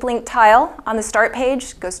that deep link tile on the start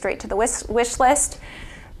page, go straight to the wish list.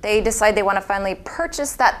 They decide they want to finally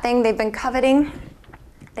purchase that thing they've been coveting.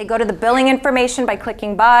 They go to the billing information by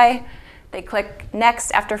clicking buy. They click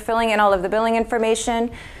next after filling in all of the billing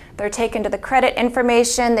information. They're taken to the credit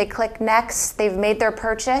information. They click next. They've made their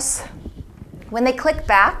purchase. When they click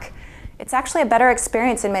back, it's actually a better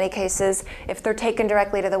experience in many cases if they're taken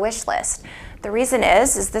directly to the wish list. The reason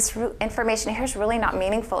is this information here is really not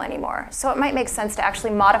meaningful anymore. So it might make sense to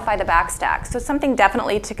actually modify the backstack. So it's something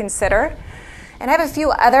definitely to consider. And I have a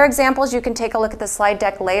few other examples. You can take a look at the slide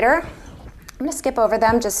deck later. I'm going to skip over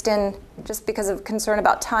them just because of concern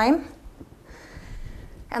about time.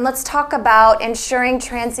 And let's talk about ensuring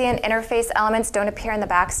transient interface elements don't appear in the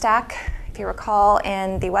backstack. If you recall,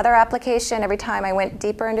 in the weather application, every time I went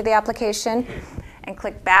deeper into the application and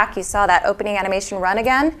clicked back, you saw that opening animation run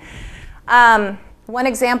again. One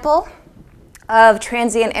example of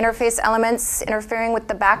transient interface elements interfering with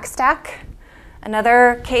the backstack.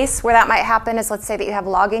 Another case where that might happen is, let's say that you have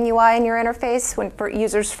login UI in your interface. When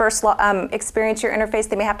users first experience your interface,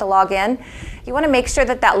 they may have to log in. You want to make sure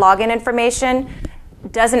that that login information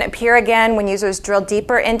doesn't appear again when users drill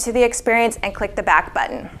deeper into the experience and click the back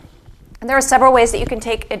button. And there are several ways that you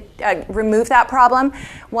can remove that problem.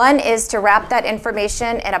 One is to wrap that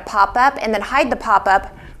information in a pop-up and then hide the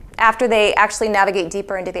pop-up after they actually navigate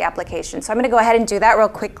deeper into the application. So I'm going to go ahead and do that real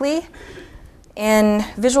quickly in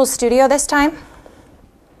Visual Studio this time.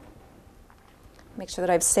 Make sure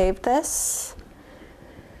that I've saved this.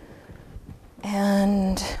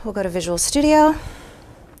 And we'll go to Visual Studio,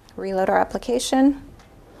 reload our application,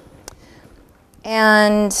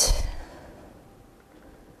 and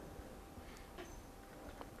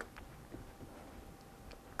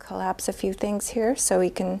collapse a few things here so we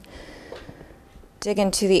can dig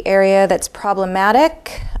into the area that's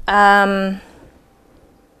problematic,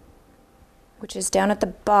 which is down at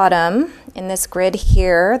the bottom in this grid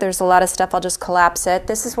here. There's a lot of stuff. I'll just collapse it.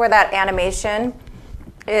 This is where that animation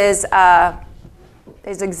is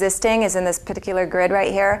existing, is in this particular grid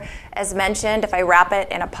right here. As mentioned, if I wrap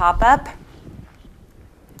it in a pop-up,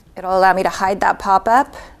 it'll allow me to hide that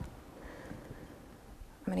pop-up.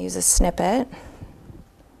 I'm going to use a snippet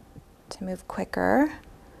to move quicker.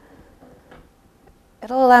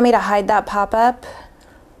 It'll allow me to hide that pop-up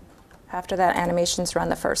after that animation's run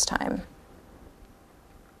the first time.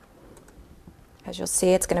 As you'll see,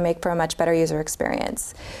 it's going to make for a much better user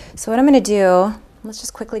experience. So what I'm going to do, let's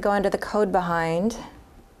just quickly go into the code behind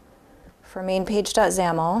for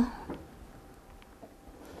mainpage.xaml.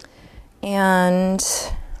 And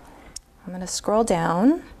I'm going to scroll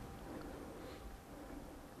down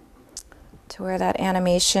to where that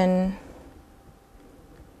animation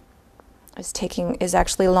is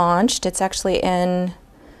actually launched. It's actually in,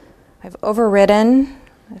 I've overridden,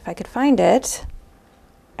 if I could find it,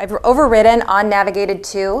 I've overridden on navigated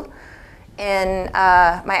to in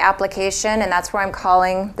my application, and that's where I'm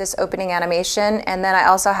calling this opening animation. And then I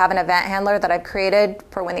also have an event handler that I've created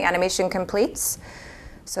for when the animation completes.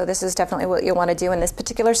 So this is definitely what you'll want to do in this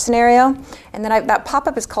particular scenario. And then that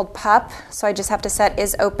pop-up is called pup, so I just have to set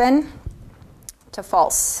is open to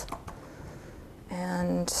false.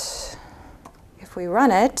 And if we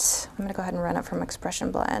run it, I'm going to go ahead and run it from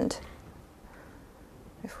Expression Blend.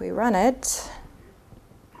 If we run it,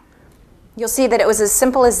 you'll see that it was as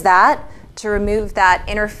simple as that to remove that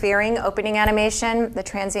interfering opening animation, the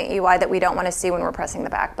transient UI that we don't want to see when we're pressing the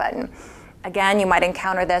back button. Again, you might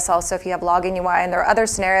encounter this also if you have login UI, and there are other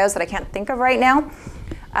scenarios that I can't think of right now,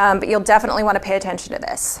 but you'll definitely want to pay attention to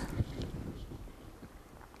this.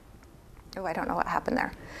 Oh, I don't know what happened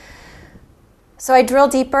there. So I drill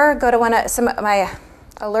deeper, go to some of my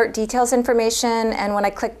alert details information, and when I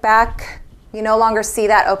click back, you no longer see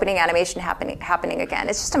that opening animation happening again.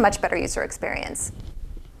 It's just a much better user experience.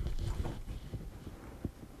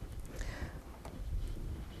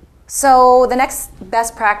 So the next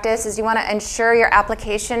best practice is you want to ensure your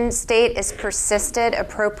application state is persisted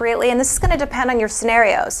appropriately, and this is going to depend on your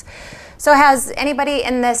scenarios. So has anybody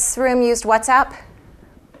in this room used WhatsApp?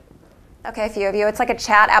 Okay, a few of you. It's like a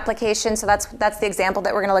chat application, so that's the example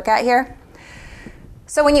that we're going to look at here.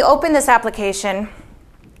 So when you open this application,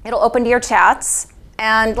 it'll open to your chats,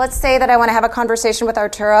 and let's say that I want to have a conversation with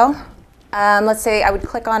Arturo. Let's say I would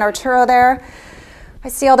click on Arturo there. I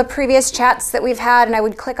see all the previous chats that we've had, and I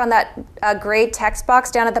would click on that gray text box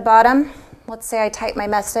down at the bottom. Let's say I type my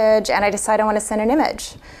message, and I decide I want to send an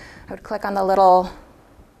image. I would click on the little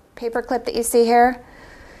paperclip that you see here.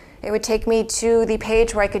 It would take me to the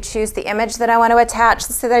page where I could choose the image that I want to attach.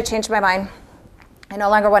 Let's say that I changed my mind. I no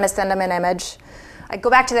longer want to send them an image. I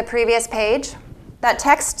go back to the previous page. That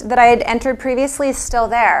text that I had entered previously is still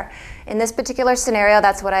there. In this particular scenario,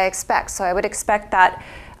 that's what I expect. So I would expect that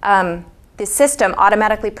the system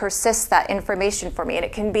automatically persists that information for me. And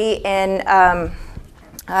it can be in,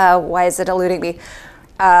 why is it eluding me?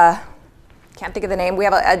 Can't think of the name. We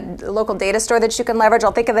have a local data store that you can leverage.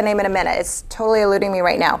 I'll think of the name in a minute. It's totally eluding me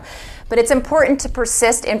right now. But it's important to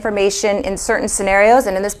persist information in certain scenarios.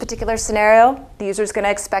 And in this particular scenario, the user is going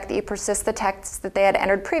to expect that you persist the text that they had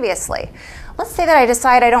entered previously. Let's say that I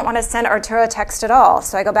decide I don't want to send Arturo text at all.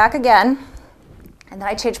 So I go back again, and then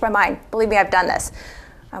I change my mind. Believe me, I've done this.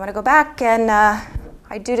 I want to go back, and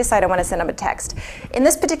I do decide I want to send him a text. In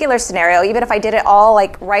this particular scenario, even if I did it all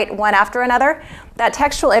like right one after another, that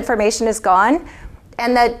textual information is gone.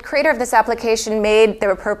 And the creator of this application made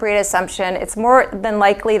the appropriate assumption. It's more than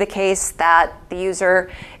likely the case that the user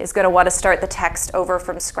is going to want to start the text over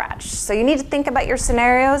from scratch. So you need to think about your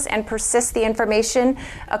scenarios and persist the information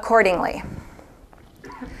accordingly.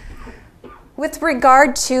 With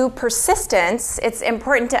regard to persistence, it's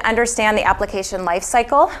important to understand the application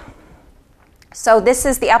lifecycle. So this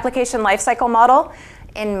is the application lifecycle model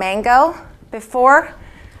in Mango. Before,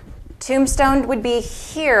 Tombstone would be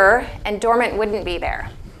here and Dormant wouldn't be there.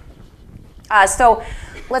 So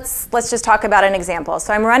let's just talk about an example.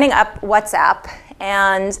 So I'm running up WhatsApp,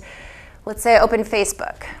 and let's say I open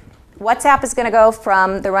Facebook. WhatsApp is going to go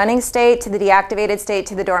from the running state to the deactivated state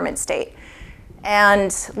to the dormant state.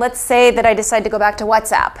 And let's say that I decide to go back to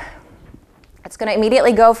WhatsApp. It's going to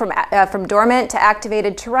immediately go from dormant to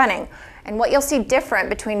activated to running. And what you'll see different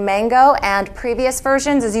between Mango and previous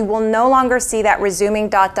versions is you will no longer see that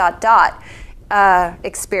resuming ...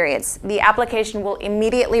 experience. The application will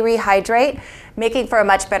immediately rehydrate, making for a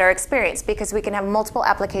much better experience because we can have multiple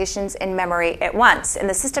applications in memory at once. And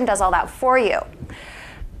the system does all that for you.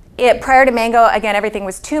 Prior to Mango, again, everything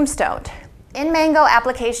was tombstoned. In Mango,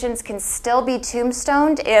 applications can still be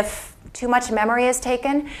tombstoned if too much memory is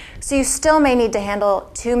taken. So you still may need to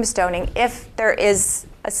handle tombstoning if there is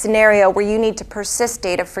a scenario where you need to persist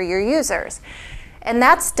data for your users. And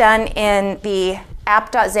that's done in the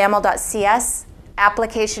app.xaml.cs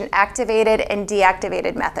application activated and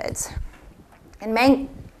deactivated methods. In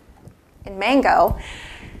Mango,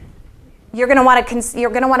 you're going to want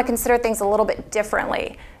to consider things a little bit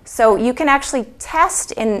differently. So you can actually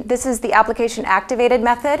test this is the application activated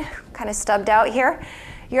method, kind of stubbed out here.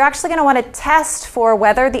 You're actually going to want to test for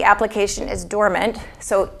whether the application is dormant.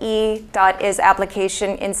 So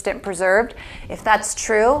e.isApplication instant preserved. If that's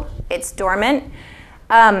true, it's dormant.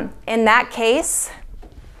 In that case,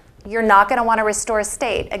 you're not going to want to restore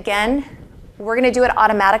state. Again, we're going to do it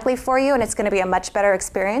automatically for you, and it's going to be a much better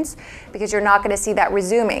experience because you're not going to see that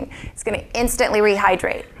resuming. It's going to instantly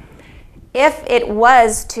rehydrate. If it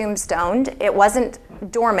was tombstoned, it wasn't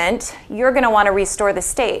dormant, you're going to want to restore the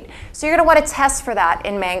state. So you're going to want to test for that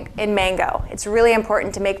in Mango. It's really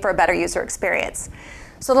important to make for a better user experience.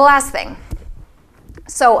 So the last thing.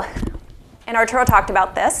 So, and Arturo talked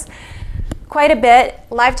about this quite a bit.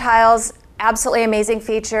 Live tiles, absolutely amazing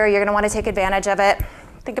feature. You're going to want to take advantage of it.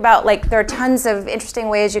 Think about, like, there are tons of interesting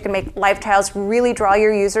ways you can make live tiles really draw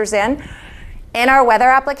your users in. In our weather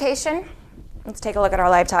application, let's take a look at our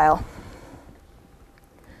live tile.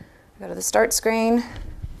 Go to the start screen.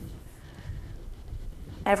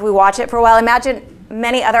 And if we watch it for a while, imagine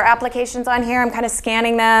many other applications on here. I'm kind of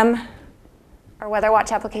scanning them. Our Weather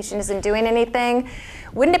Watch application isn't doing anything.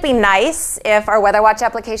 Wouldn't it be nice if our Weather Watch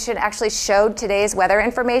application actually showed today's weather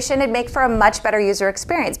information? It'd make for a much better user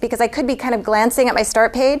experience because I could be kind of glancing at my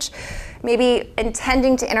start page, maybe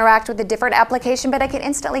intending to interact with a different application, but I can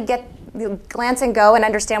instantly glance and go and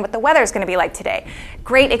understand what the weather is going to be like today.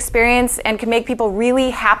 Great experience and can make people really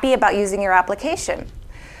happy about using your application.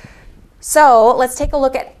 So let's take a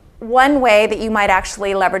look at one way that you might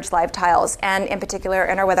actually leverage live tiles, and in particular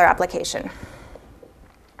in our weather application.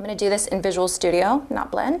 I'm going to do this in Visual Studio,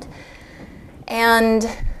 not Blend. And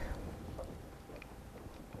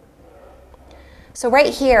so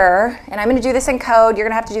right here, and I'm going to do this in code. You're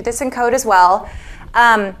going to have to do this in code as well.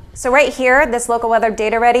 So right here, this local weather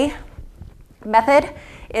data ready method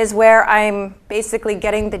is where I'm basically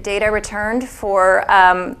getting the data returned for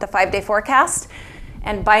the 5-day forecast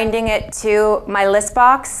and binding it to my list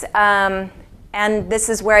box. And this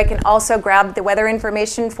is where I can also grab the weather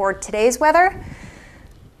information for today's weather.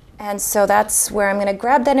 And so that's where I'm going to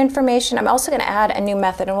grab that information. I'm also going to add a new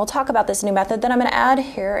method, and we'll talk about this new method that I'm going to add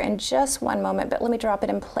here in just one moment, but let me drop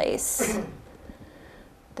it in place.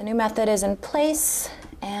 The new method is in place,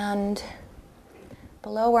 and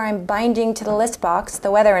below where I'm binding to the list box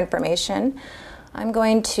the weather information, I'm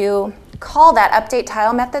going to call that update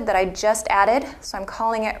tile method that I just added. So I'm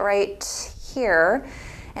calling it right here,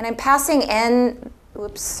 and I'm passing in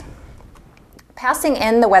the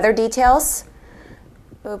weather details.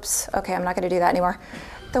 Oops, okay, I'm not going to do that anymore.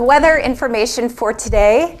 The weather information for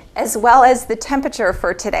today, as well as the temperature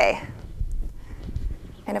for today.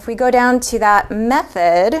 And if we go down to that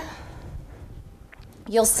method,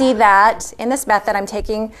 you'll see that in this method, I'm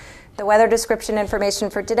taking the weather description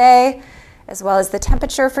information for today, as well as the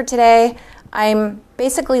temperature for today. I'm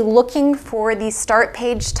basically looking for the start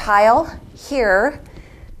page tile here.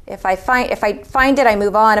 If I find it, I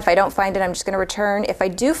move on. If I don't find it, I'm just going to return. If I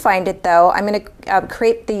do find it, though, I'm going to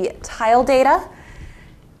create the tile data,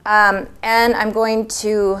 and I'm going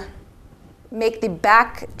to make the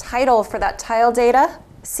back title for that tile data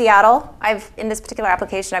Seattle. In this particular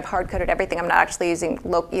application, I've hard-coded everything. I'm not actually using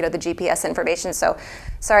the GPS information, so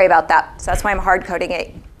sorry about that. So that's why I'm hard-coding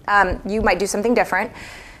it. You might do something different.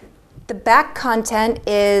 The back content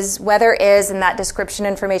is weather is and that description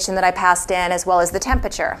information that I passed in, as well as the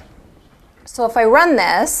temperature. So if I run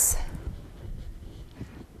this,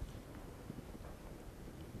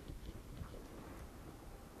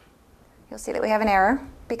 you'll see that we have an error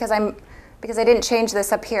because I didn't change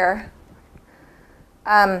this up here.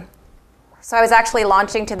 So I was actually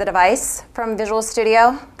launching to the device from Visual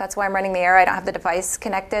Studio. That's why I'm running the error. I don't have the device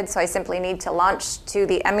connected, so I simply need to launch to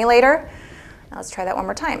the emulator. Now let's try that one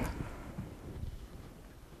more time.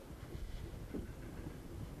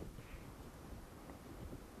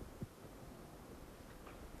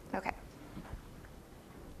 Okay.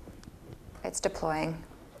 It's deploying.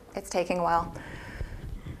 It's taking a while.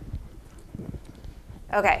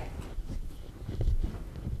 Okay.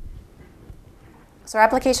 So our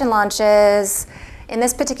application launches. In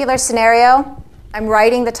this particular scenario, I'm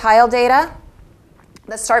writing the tile data,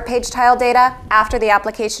 the start page tile data, after the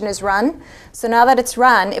application is run. So now that it's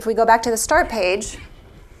run, if we go back to the start page,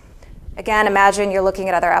 Again, imagine you're looking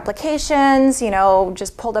at other applications,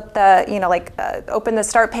 just pulled up the, open the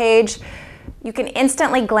start page. You can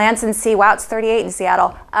instantly glance and see, wow, it's 38 in Seattle,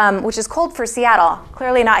 which is cold for Seattle.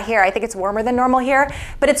 Clearly not here. I think it's warmer than normal here.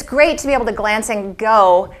 But it's great to be able to glance and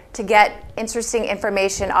go to get interesting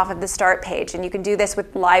information off of the start page. And you can do this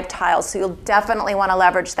with live tiles, so you'll definitely want to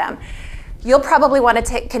leverage them. You'll probably want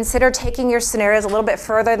to consider taking your scenarios a little bit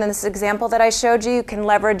further than this example that I showed you. You can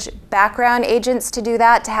leverage background agents to do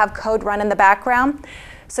that, to have code run in the background.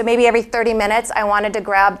 So maybe every 30 minutes I wanted to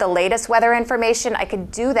grab the latest weather information. I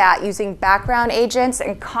could do that using background agents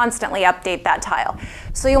and constantly update that tile.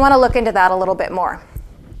 So you want to look into that a little bit more.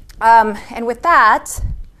 And with that,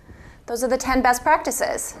 those are the 10 best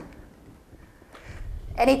practices.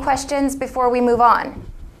 Any questions before we move on?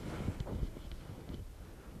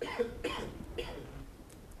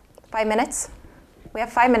 5 minutes? We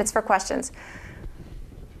have 5 minutes for questions.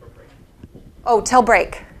 Oh, till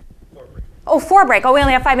break. Oh, for break. Oh, we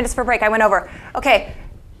only have 5 minutes for break. I went over. Okay.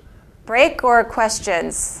 Break or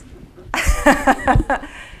questions? All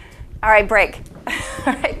right, break.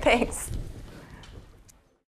 All right, thanks.